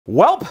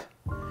Welp,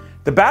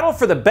 the battle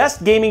for the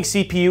best gaming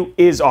CPU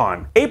is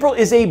on. April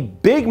is a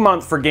big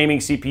month for gaming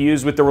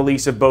CPUs with the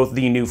release of both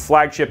the new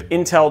flagship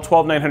Intel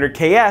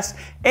 12900KS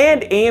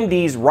and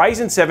AMD's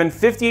Ryzen 7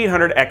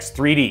 5800X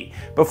 3D,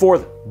 before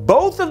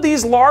both of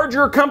these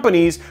larger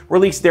companies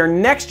release their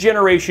next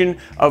generation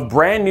of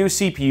brand new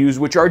CPUs,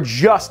 which are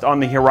just on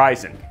the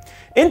horizon.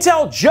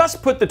 Intel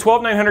just put the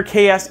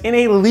 12900KS in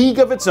a league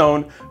of its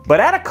own, but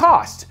at a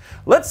cost.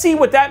 Let's see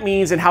what that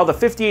means and how the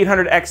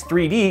 5800X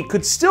 3D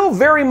could still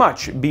very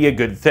much be a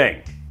good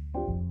thing.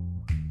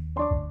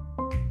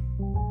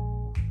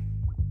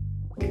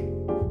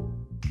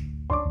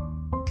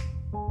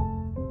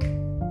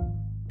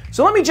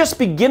 So let me just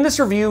begin this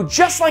review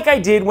just like I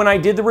did when I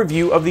did the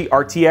review of the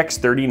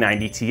RTX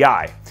 3090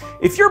 Ti.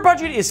 If your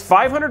budget is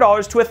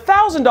 $500 to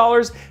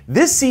 $1,000,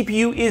 this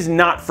CPU is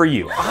not for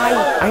you.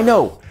 I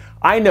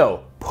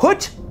know.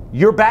 Put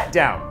your bat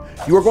down.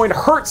 You are going to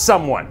hurt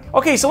someone.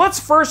 Okay, so let's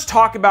first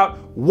talk about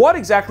what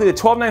exactly the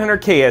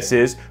 12900KS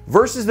is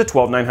versus the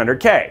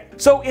 12900K.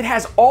 So it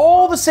has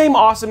all the same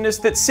awesomeness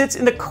that sits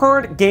in the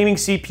current gaming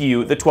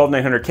CPU, the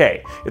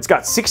 12900K. It's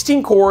got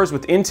 16 cores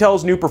with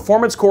Intel's new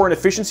Performance Core and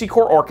Efficiency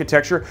Core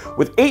architecture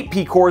with 8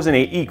 P cores and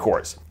 8 E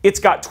cores. It's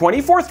got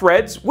 24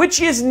 threads, which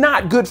is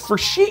not good for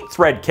sheet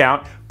thread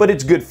count, but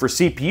it's good for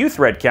CPU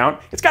thread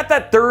count. It's got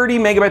that 30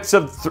 megabytes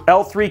of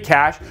L3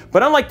 cache,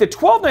 but unlike the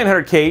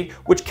 12900K,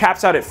 which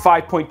caps out at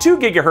 5.2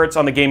 gigahertz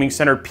on the gaming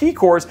center P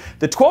cores,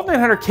 the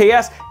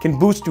 12900KS can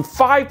boost to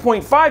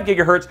 5.5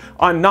 gigahertz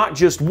on not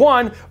just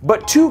one,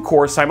 but 2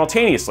 cores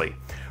simultaneously.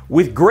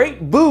 With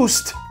great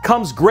boost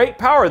comes great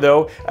power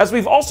though, as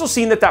we've also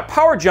seen that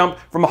power jump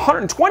from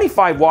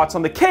 125 watts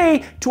on the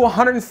K to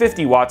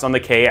 150 watts on the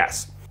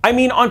KS. I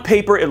mean, on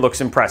paper it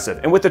looks impressive,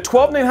 and with the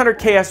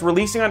 12900KS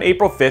releasing on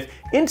April 5th,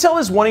 Intel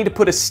is wanting to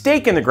put a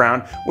stake in the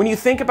ground when you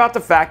think about the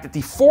fact that the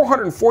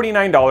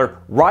 $449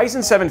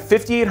 Ryzen 7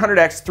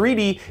 5800X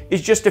 3D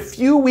is just a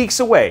few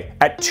weeks away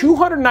at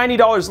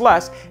 $290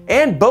 less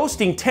and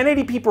boasting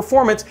 1080p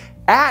performance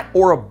at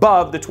or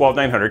above the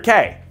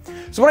 12900K.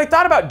 So when I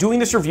thought about doing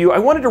this review, I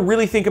wanted to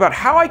really think about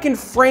how I can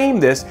frame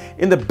this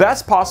in the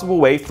best possible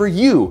way for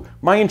you,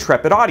 my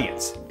intrepid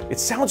audience. It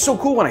sounds so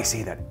cool when I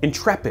say that.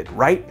 Intrepid,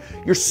 right?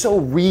 You're so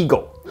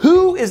regal.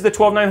 Who is the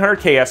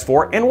 12900KS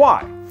for and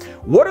why?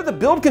 What are the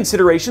build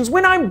considerations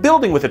when I'm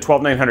building with a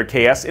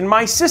 12900KS in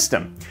my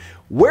system?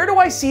 Where do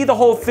I see the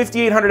whole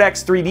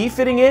 5800X 3D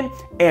fitting in?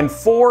 And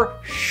 4,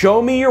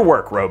 show me your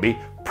work, Robey.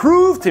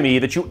 Prove to me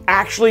that you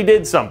actually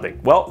did something.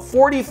 Well,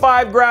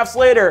 45 graphs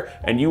later,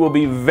 and you will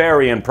be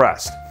very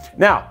impressed.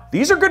 Now,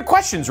 these are good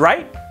questions,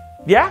 right?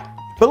 Yeah?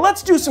 But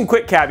let's do some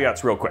quick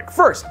caveats real quick.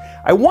 First,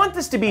 I want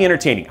this to be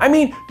entertaining. I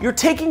mean, you're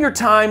taking your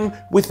time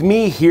with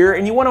me here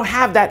and you want to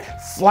have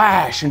that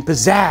flash and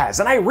pizzazz,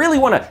 and I really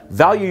want to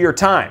value your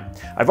time.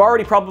 I've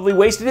already probably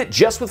wasted it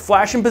just with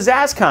flash and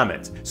pizzazz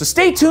comments. So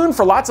stay tuned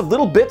for lots of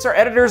little bits our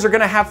editors are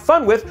going to have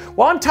fun with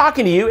while I'm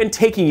talking to you and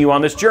taking you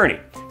on this journey.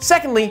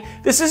 Secondly,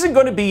 this isn't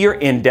going to be your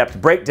in-depth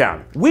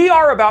breakdown. We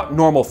are about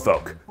normal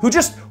folk who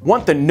just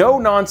want the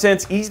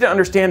no-nonsense,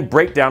 easy-to-understand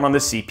breakdown on the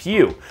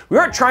CPU. We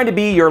aren't trying to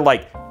be your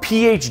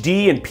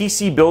PhD in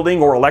PC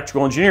building or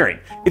electrical engineering.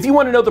 If you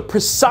want to know the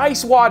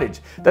precise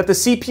wattage that the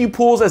CPU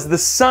pulls as the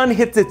sun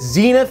hits its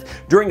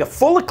zenith during a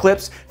full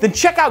eclipse, then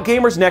check out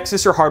Gamers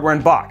Nexus or Hardware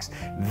Unboxed.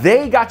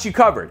 They got you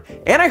covered.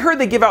 And I heard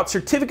they give out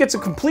certificates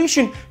of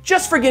completion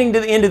just for getting to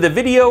the end of the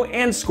video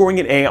and scoring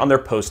an A on their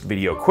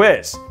post-video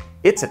quiz.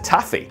 It's a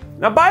toughie.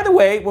 Now, by the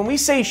way, when we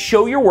say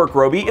show your work,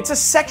 Robey, it's a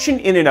section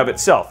in and of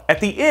itself. At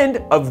the end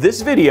of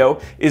this video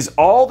is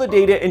all the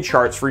data and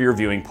charts for your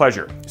viewing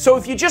pleasure. So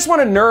if you just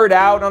want to nerd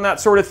out on that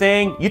sort of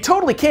thing, you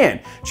totally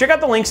can. Check out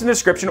the links in the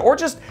description or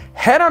just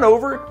head on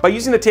over by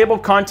using the table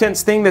of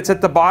contents thing that's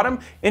at the bottom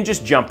and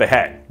just jump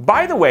ahead.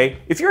 By the way,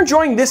 if you're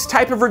enjoying this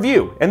type of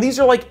review, and these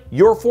are like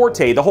your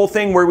forte, the whole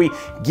thing where we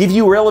give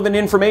you relevant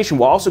information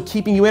while also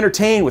keeping you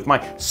entertained with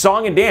my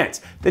song and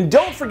dance, then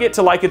don't forget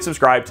to like and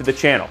subscribe to the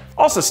channel.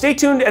 Also, stay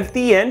tuned at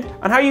the end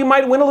on how you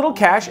might win a little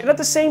cash and at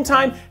the same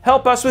time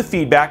help us with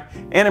feedback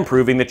and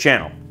improving the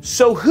channel.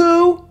 So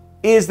who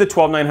is the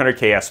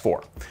 12900KS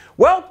for?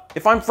 Well,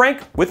 if I'm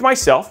frank with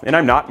myself, and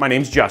I'm not, my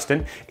name's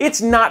Justin,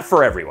 it's not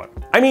for everyone.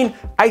 I mean,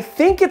 I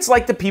think it's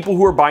like the people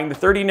who are buying the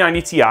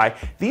 3090 Ti.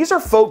 These are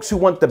folks who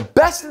want the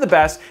best of the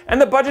best,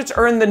 and the budgets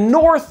are in the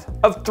north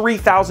of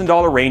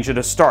 $3,000 range at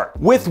a start.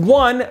 With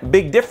one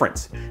big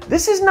difference.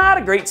 This is not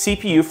a great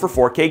CPU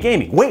for 4K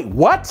gaming. Wait,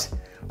 what?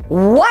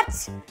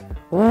 What?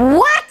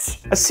 What?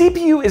 A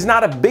CPU is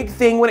not a big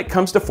thing when it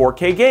comes to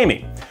 4K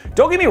gaming.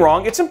 Don't get me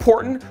wrong, it's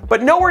important,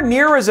 but nowhere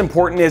near as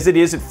important as it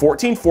is at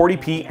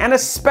 1440p and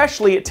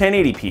especially at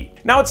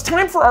 1080p. Now it's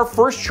time for our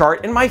first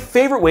chart and my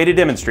favorite way to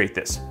demonstrate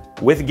this,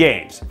 with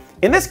games.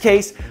 In this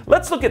case,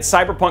 let's look at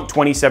Cyberpunk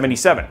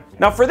 2077.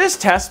 Now for this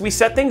test, we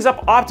set things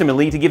up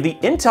optimally to give the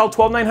Intel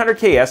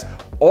 12900KS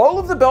all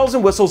of the bells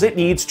and whistles it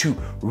needs to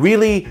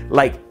really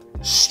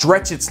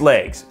stretch its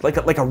legs like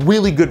a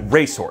really good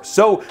racehorse.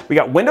 So we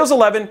got Windows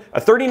 11,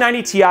 a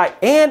 3090 Ti,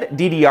 and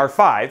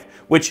DDR5,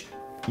 which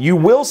you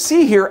will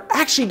see here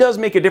actually does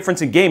make a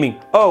difference in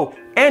gaming. Oh,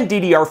 and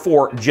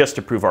DDR4 just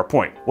to prove our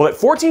point. Well, at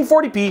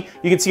 1440p,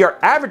 you can see our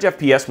average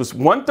FPS was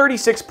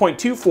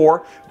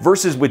 136.24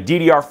 versus with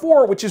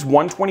DDR4, which is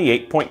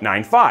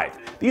 128.95.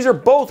 These are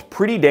both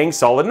pretty dang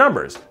solid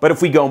numbers. But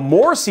if we go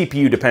more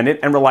CPU dependent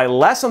and rely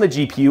less on the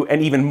GPU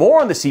and even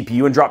more on the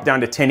CPU and drop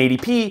down to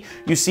 1080p,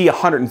 you see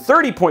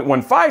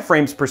 130.15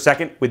 frames per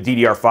second with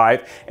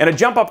DDR5 and a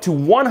jump up to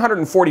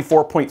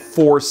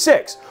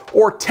 144.46,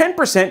 or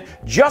 10%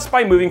 just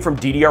by moving from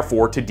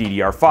DDR4 to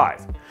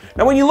DDR5.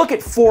 Now when you look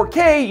at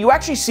 4K, you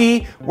actually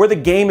see where the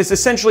game is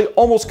essentially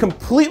almost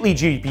completely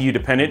GPU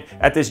dependent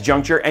at this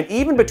juncture, and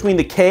even between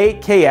the K,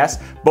 KS,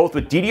 both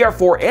with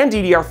DDR4 and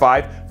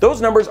DDR5, those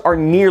numbers are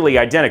nearly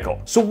identical.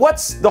 So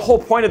what's the whole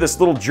point of this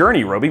little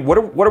journey, Robey? What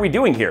are we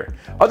doing here?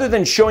 Other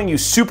than showing you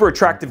super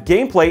attractive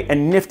gameplay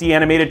and nifty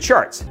animated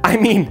charts. I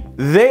mean,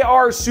 they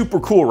are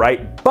super cool,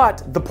 right?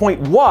 But the point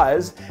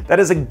was that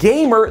as a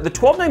gamer, the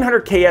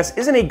 12900KS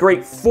isn't a great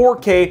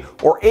 4K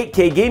or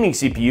 8K gaming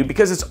CPU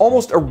because it's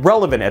almost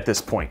irrelevant at this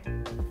point.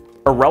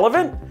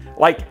 Irrelevant?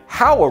 Like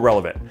how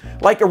irrelevant?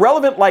 Like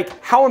irrelevant like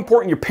how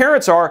important your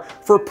parents are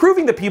for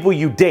approving the people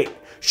you date.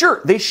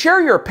 Sure, they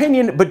share your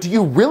opinion, but do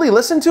you really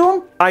listen to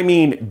them? I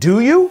mean,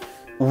 do you?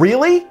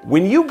 Really?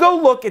 When you go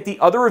look at the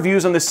other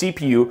reviews on the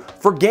CPU,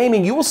 for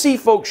gaming, you will see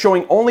folks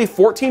showing only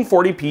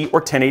 1440p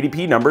or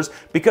 1080p numbers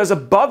because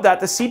above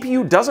that, the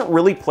CPU doesn't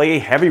really play a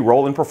heavy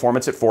role in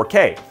performance at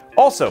 4K.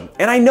 Also,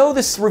 and I know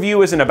this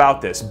review isn't about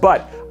this,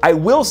 but I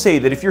will say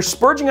that if you're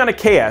splurging on a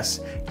KS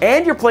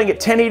and you're playing at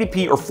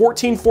 1080p or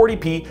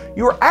 1440p,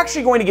 you are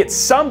actually going to get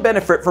some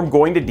benefit from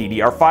going to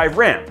DDR5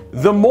 RAM.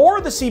 The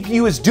more the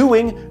CPU is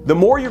doing, the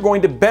more you're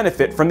going to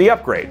benefit from the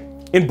upgrade.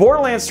 In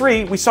Borderlands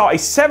 3, we saw a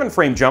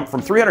 7-frame jump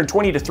from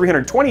 320 to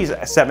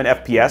 327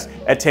 FPS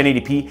at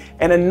 1080p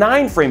and a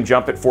 9-frame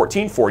jump at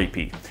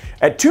 1440p.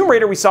 At Tomb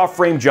Raider, we saw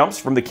frame jumps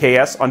from the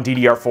KS on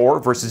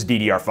DDR4 versus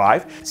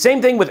DDR5.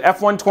 Same thing with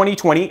F1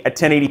 2020 at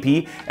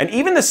 1080p, and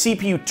even the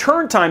CPU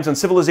turn times on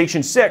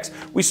Civilization 6,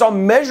 we saw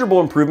measurable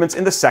improvements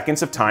in the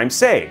seconds of time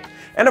saved.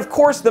 And of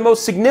course, the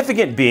most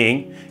significant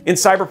being in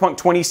Cyberpunk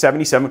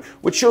 2077,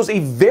 which shows a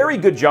very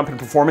good jump in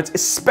performance,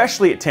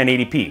 especially at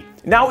 1080p.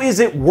 Now, is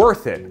it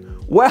worth it?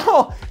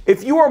 Well,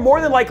 if you are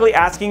more than likely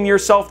asking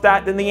yourself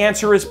that, then the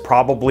answer is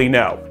probably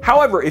no.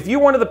 However, if you're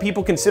one of the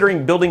people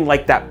considering building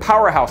like that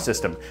powerhouse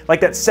system,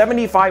 like that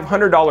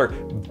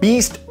 $7,500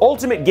 beast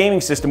ultimate gaming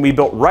system we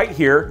built right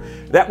here,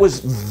 that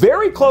was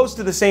very close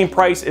to the same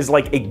price as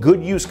like a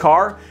good used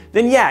car,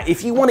 then yeah,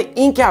 if you want to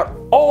ink out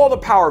all the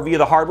power via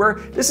the hardware,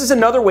 this is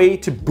another way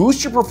to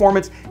boost your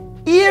performance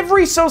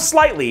every so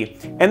slightly,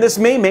 and this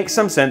may make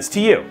some sense to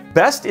you.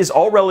 Best is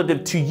all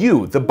relative to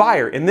you, the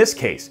buyer in this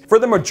case. For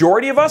the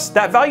majority of us,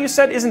 that value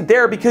set isn't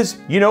there because,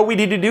 you know, we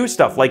need to do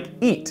stuff like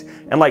eat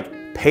and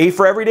like pay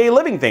for everyday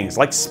living things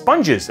like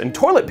sponges and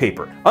toilet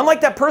paper.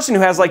 Unlike that person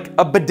who has like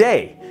a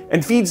bidet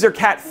and feeds their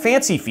cat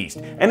Fancy Feast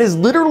and is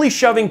literally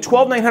shoving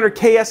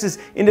 12900KSs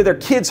into their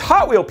kid's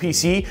Hot Wheel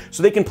PC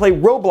so they can play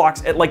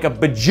Roblox at like a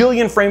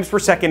bajillion frames per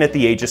second at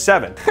the age of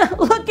 7.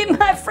 Look at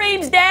my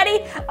frames, Daddy!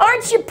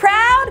 Aren't you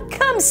proud?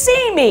 Come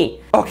see me!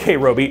 Okay,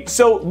 Robey,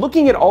 so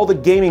looking at all the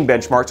gaming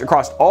benchmarks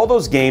across all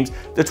those games,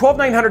 the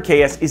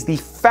 12900KS is the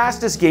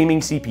fastest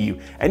gaming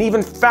CPU, and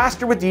even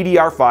faster with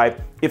DDR5.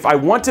 If I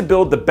want to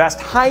build the best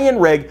high-end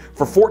rig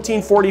for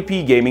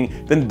 1440p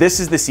gaming, then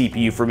this is the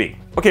CPU for me.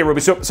 Okay, Robey,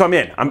 so I'm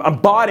in.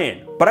 I'm bought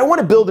in. But I want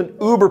to build an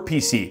Uber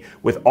PC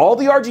with all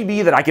the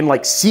RGB that I can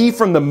like see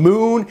from the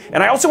moon,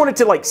 and I also want it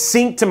to like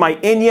sync to my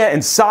Enya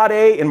and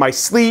Sade in my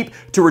sleep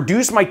to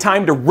reduce my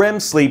time to REM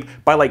sleep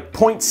by like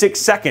 0.6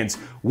 seconds.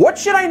 What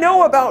should I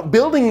know about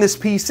building this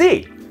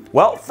PC?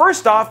 Well,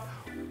 first off,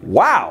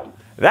 wow,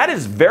 that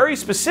is very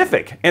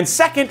specific. And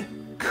second,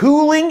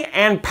 cooling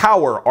and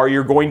power are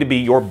going to be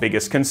your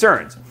biggest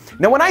concerns.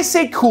 Now, when I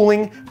say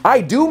cooling,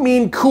 I do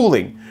mean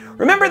cooling.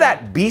 Remember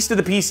that beast of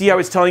the PC I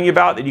was telling you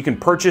about that you can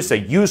purchase a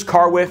used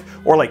car with,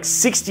 or like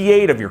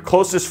 68 of your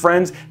closest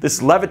friends,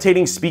 this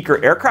levitating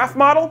speaker aircraft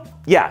model?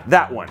 Yeah,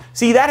 that one.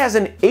 See, that has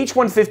an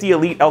H150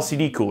 Elite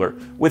LCD cooler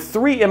with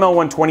 3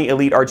 ML120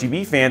 Elite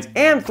RGB fans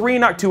and 3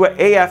 Noctua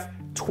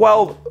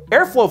AF12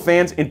 airflow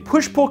fans in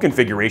push-pull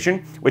configuration,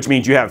 which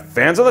means you have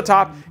fans on the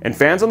top and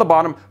fans on the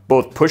bottom,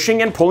 both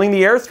pushing and pulling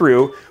the air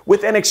through,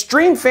 with an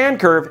extreme fan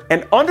curve,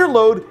 and under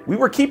load, we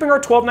were keeping our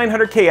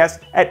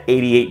 12900KS at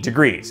 88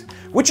 degrees,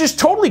 which is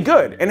totally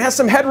good and has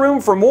some headroom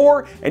for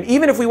more, and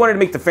even if we wanted to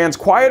make the fans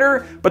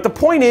quieter, but the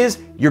point is,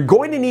 you're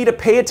going to need to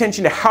pay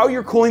attention to how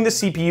you're cooling the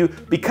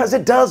CPU because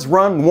it does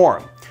run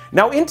warm.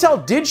 Now,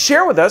 Intel did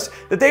share with us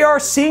that they are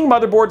seeing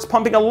motherboards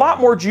pumping a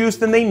lot more juice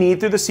than they need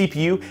through the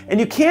CPU, and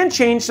you can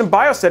change some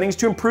BIOS settings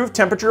to improve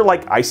temperature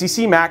like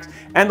ICC Max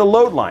and the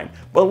load line.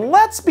 But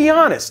let's be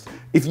honest,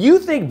 if you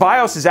think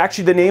BIOS is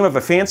actually the name of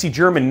a fancy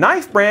German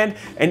knife brand,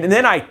 and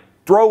then I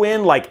throw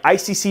in like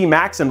ICC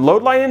Max and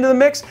load line into the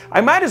mix,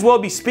 I might as well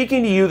be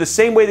speaking to you the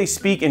same way they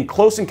speak in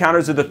Close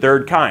Encounters of the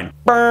Third Kind.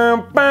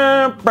 Bum,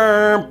 bum,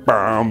 bum,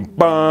 bum,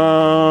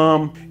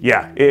 bum.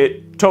 Yeah,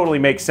 it totally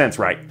makes sense,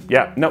 right?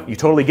 Yeah, no, you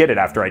totally get it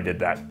after I did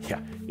that. Yeah,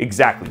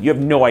 Exactly, you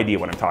have no idea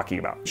what I'm talking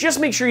about. Just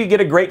make sure you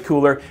get a great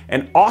cooler,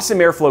 an awesome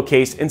airflow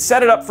case, and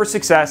set it up for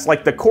success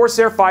like the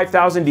Corsair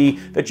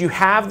 5000D, that you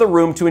have the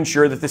room to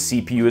ensure that the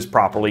CPU is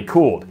properly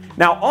cooled.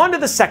 Now on to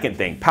the second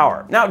thing,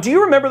 power. Now do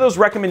you remember those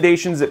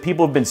recommendations that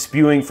people have been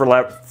spewing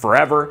for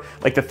forever?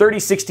 Like the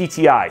 3060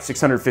 Ti,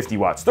 650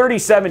 watts,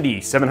 3070,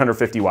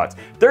 750 watts,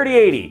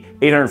 3080,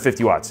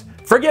 850 watts.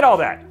 Forget all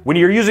that when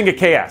you're using a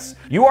KS.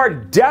 You are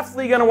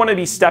definitely going to want to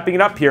be stepping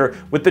it up here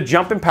with the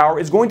jump in power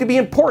is going to be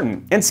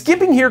important. And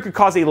skipping here could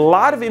cause a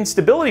lot of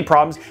instability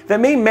problems that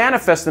may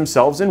manifest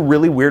themselves in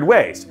really weird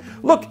ways.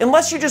 Look,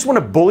 unless you just want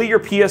to bully your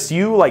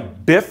PSU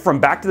like Biff from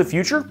Back to the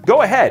Future,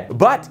 go ahead.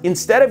 But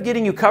instead of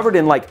getting you covered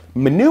in like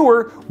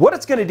manure, what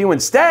it's going to do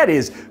instead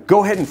is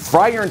go ahead and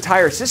fry your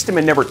entire system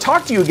and never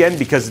talk to you again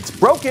because it's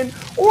broken,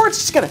 or it's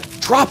just going to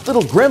drop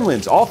little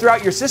gremlins all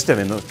throughout your system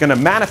and they're going to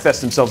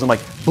manifest themselves in like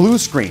blue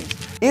screens.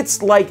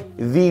 It's like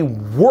the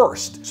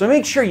worst. So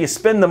make sure you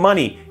spend the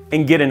money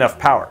and get enough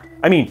power.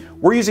 I mean,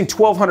 we're using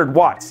 1200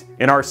 watts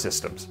in our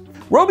systems.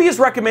 Robey is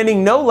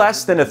recommending no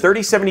less than a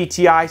 3070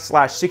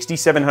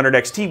 Ti/6700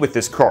 XT with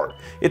this card.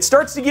 It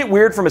starts to get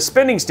weird from a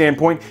spending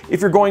standpoint if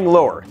you're going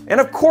lower.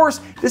 And of course,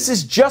 this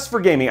is just for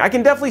gaming. I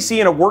can definitely see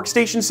in a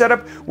workstation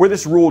setup where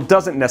this rule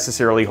doesn't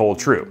necessarily hold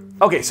true.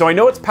 Okay, so I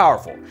know it's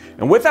powerful.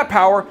 And with that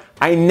power,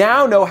 I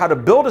now know how to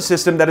build a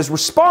system that is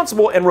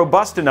responsible and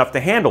robust enough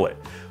to handle it.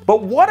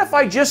 But what if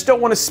I just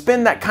don't want to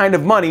spend that kind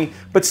of money,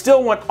 but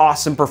still want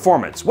awesome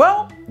performance?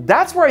 Well,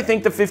 that's where I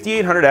think the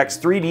 5800X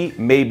 3D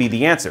may be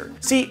the answer.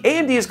 See,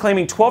 AMD is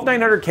claiming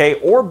 12900K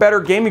or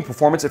better gaming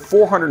performance at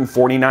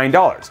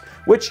 $449,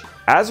 which,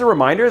 as a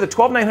reminder, the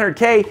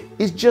 12900K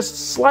is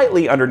just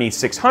slightly underneath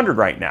 600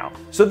 right now.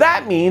 So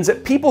that means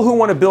that people who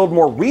want to build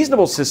more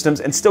reasonable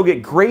systems and still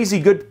get crazy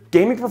good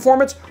gaming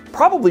performance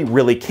probably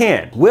really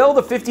can. Will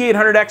the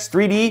 5800X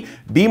 3D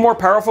be more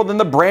powerful than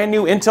the brand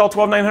new Intel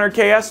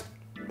 12900KS?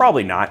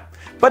 Probably not.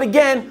 But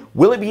again,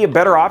 will it be a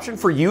better option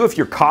for you if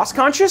you're cost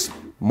conscious?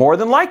 More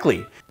than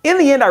likely. In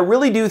the end, I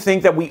really do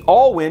think that we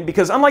all win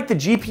because unlike the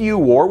GPU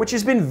war, which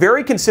has been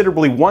very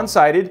considerably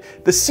one-sided,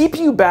 the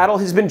CPU battle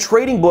has been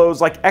trading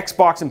blows like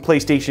Xbox and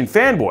PlayStation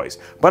fanboys.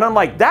 But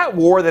unlike that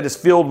war that is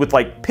filled with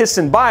like piss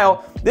and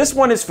bile, this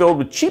one is filled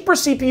with cheaper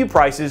CPU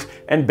prices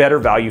and better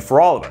value for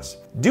all of us.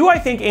 Do I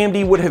think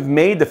AMD would have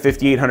made the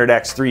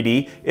 5800X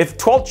 3D if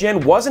 12th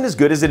gen wasn't as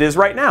good as it is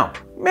right now?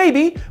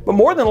 Maybe, but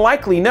more than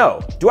likely no.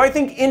 Do I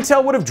think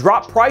Intel would have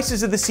dropped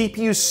prices of the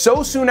CPUs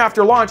so soon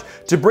after launch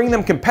to bring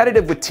them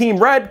competitive with Team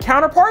Red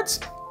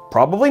counterparts?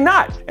 Probably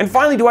not. And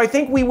finally, do I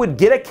think we would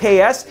get a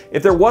KS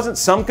if there wasn't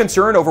some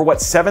concern over what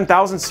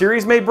 7000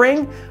 series may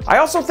bring? I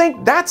also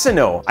think that's a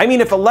no. I mean,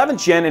 if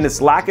 11th gen and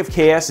its lack of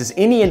KS is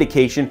any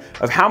indication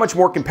of how much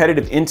more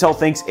competitive Intel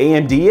thinks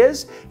AMD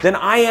is, then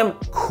I am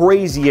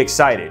crazy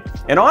excited.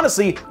 And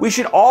honestly, we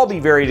should all be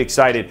very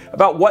excited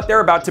about what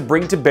they're about to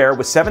bring to bear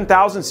with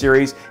 7000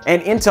 series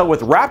and Intel with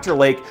Raptor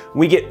Lake.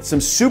 We get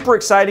some super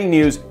exciting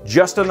news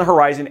just on the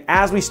horizon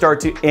as we start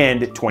to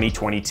end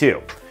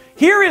 2022.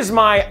 Here is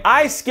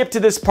I skipped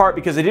to this part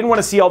because I didn't want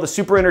to see all the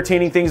super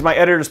entertaining things my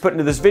editors put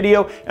into this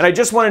video, and I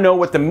just want to know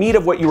what the meat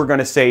of what you were going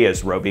to say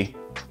is, Robey.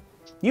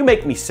 You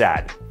make me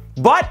sad.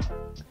 But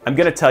I'm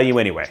going to tell you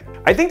anyway.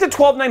 I think the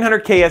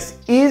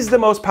 12900KS is the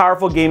most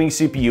powerful gaming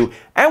CPU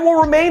and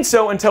will remain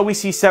so until we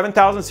see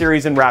 7000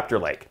 series in Raptor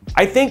Lake.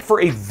 I think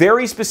for a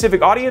very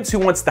specific audience who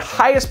wants the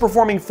highest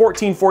performing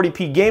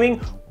 1440p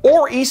gaming,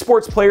 or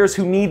esports players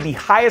who need the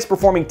highest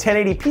performing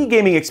 1080p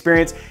gaming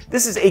experience,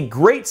 this is a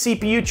great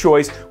CPU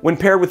choice when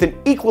paired with an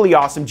equally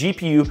awesome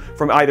GPU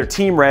from either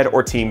Team Red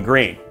or Team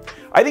Green.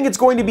 I think it's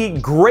going to be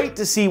great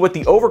to see what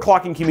the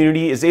overclocking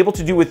community is able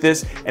to do with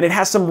this, and it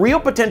has some real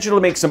potential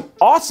to make some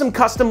awesome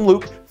custom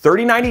loop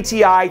 3090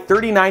 Ti,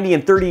 3090,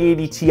 and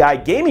 3080 Ti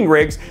gaming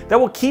rigs that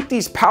will keep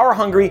these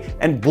power-hungry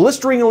and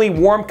blisteringly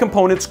warm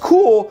components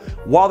cool,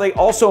 while they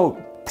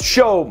also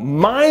show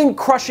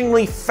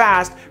mind-crushingly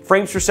fast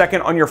frames per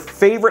second on your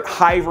favorite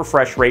high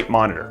refresh rate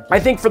monitor. I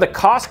think for the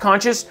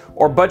cost-conscious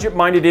or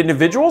budget-minded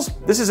individuals,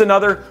 this is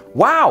another,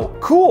 wow,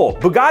 cool,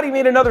 Bugatti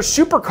made another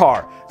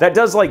supercar that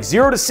does like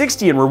 0 to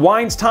 60 and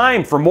rewinds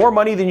time for more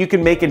money than you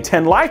can make in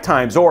 10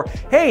 lifetimes. Or,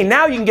 hey,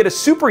 now you can get a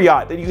super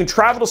yacht that you can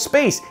travel to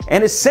space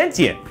and is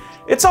sentient.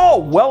 It's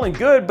all well and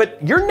good,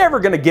 but you're never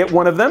gonna get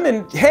one of them,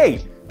 and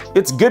hey,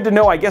 it's good to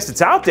know, I guess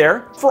it's out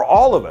there for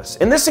all of us.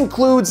 And this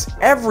includes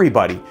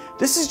everybody.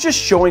 This is just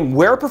showing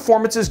where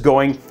performance is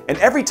going, and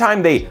every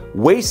time they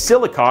waste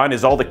silicon,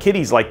 as all the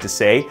kiddies like to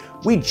say,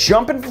 we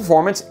jump in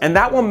performance, and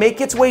that will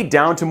make its way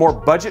down to more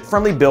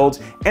budget-friendly builds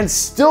and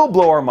still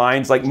blow our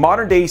minds like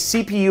modern day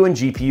CPU and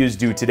GPUs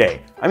do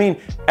today. I mean,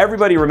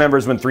 everybody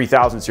remembers when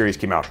 3000 series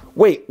came out.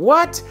 Wait,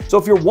 what? So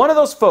if you're one of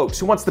those folks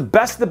who wants the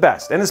best of the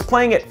best and is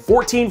playing at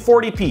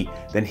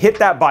 1440p, then hit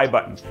that buy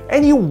button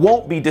and you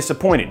won't be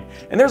disappointed.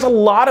 And there's a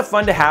lot of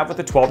fun to have with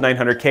the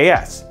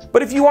 12900KS.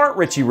 But if you aren't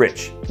Richie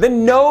Rich,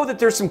 then know that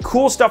there's some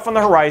cool stuff on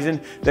the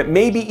horizon that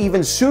may be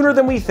even sooner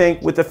than we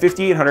think with the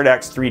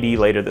 5800X 3D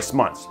later this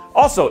month.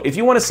 Also, if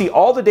you want to see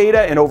all the data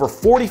and over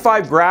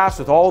 45 graphs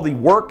with all the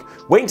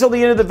work, wait until the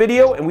end of the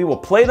video and we will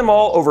play them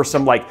all over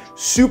some like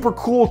super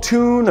cool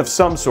tune of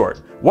some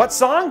sort. What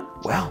song?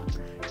 Well,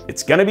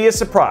 it's gonna be a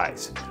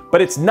surprise.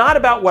 But it's not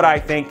about what I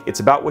think, it's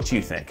about what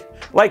you think.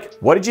 Like,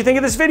 what did you think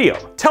of this video?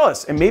 Tell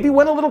us and maybe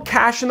win a little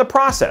cash in the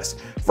process.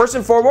 First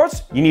and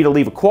foremost, you need to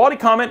leave a quality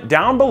comment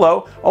down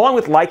below along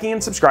with liking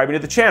and subscribing to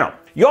the channel.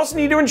 You also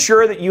need to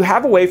ensure that you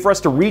have a way for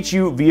us to reach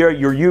you via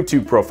your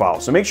YouTube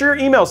profile, so make sure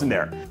your email's in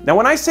there. Now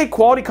when I say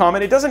quality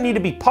comment, it doesn't need to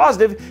be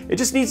positive, it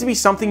just needs to be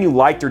something you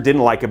liked or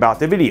didn't like about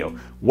the video.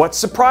 What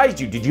surprised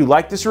you? Did you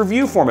like this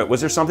review format? Was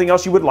there something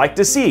else you would like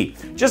to see?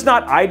 Just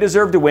not, I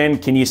deserve to win,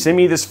 can you send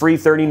me this free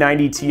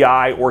 3090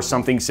 Ti or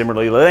something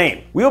similarly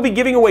lame. We will be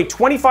giving away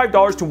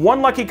 $25 to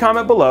one lucky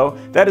comment below.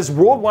 That is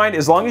worldwide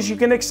as long as you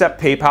can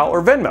accept PayPal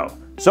or Venmo.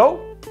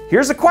 So,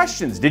 here's the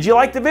questions. Did you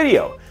like the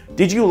video?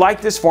 Did you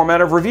like this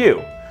format of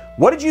review?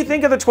 What did you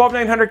think of the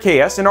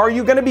 12900KS and are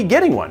you going to be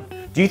getting one?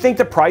 Do you think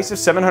the price of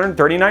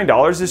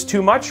 $739 is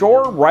too much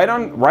or right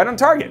on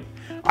target?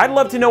 I'd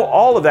love to know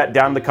all of that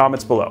down in the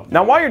comments below.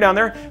 Now while you're down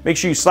there, make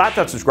sure you slap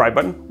that subscribe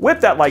button, whip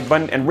that like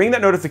button, and ring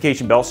that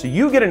notification bell so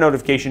you get a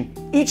notification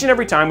each and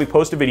every time we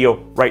post a video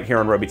right here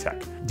on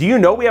Robeytech. Do you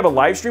know we have a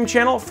live stream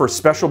channel for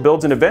special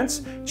builds and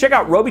events? Check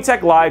out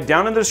Robeytech Live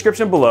down in the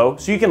description below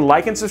so you can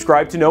like and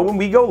subscribe to know when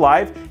we go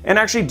live and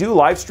actually do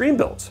live stream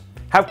builds.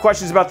 Have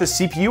questions about this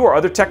CPU or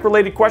other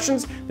tech-related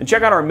questions? Then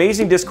check out our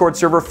amazing Discord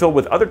server filled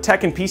with other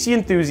tech and PC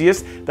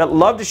enthusiasts that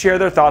love to share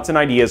their thoughts and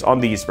ideas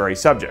on these very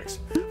subjects.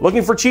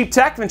 Looking for cheap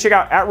tech? Then check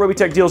out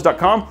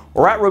 @RobeytechDeals.com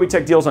or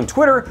 @RobeytechDeals on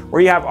Twitter,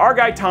 where you have our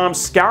guy Tom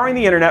scouring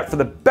the internet for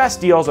the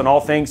best deals on all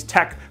things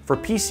tech for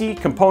PC,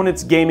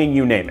 components, gaming,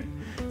 you name it.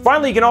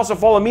 Finally, you can also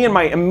follow me and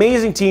my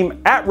amazing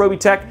team at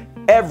Robeytech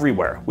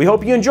everywhere. We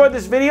hope you enjoyed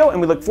this video and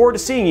we look forward to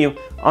seeing you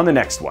on the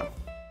next one.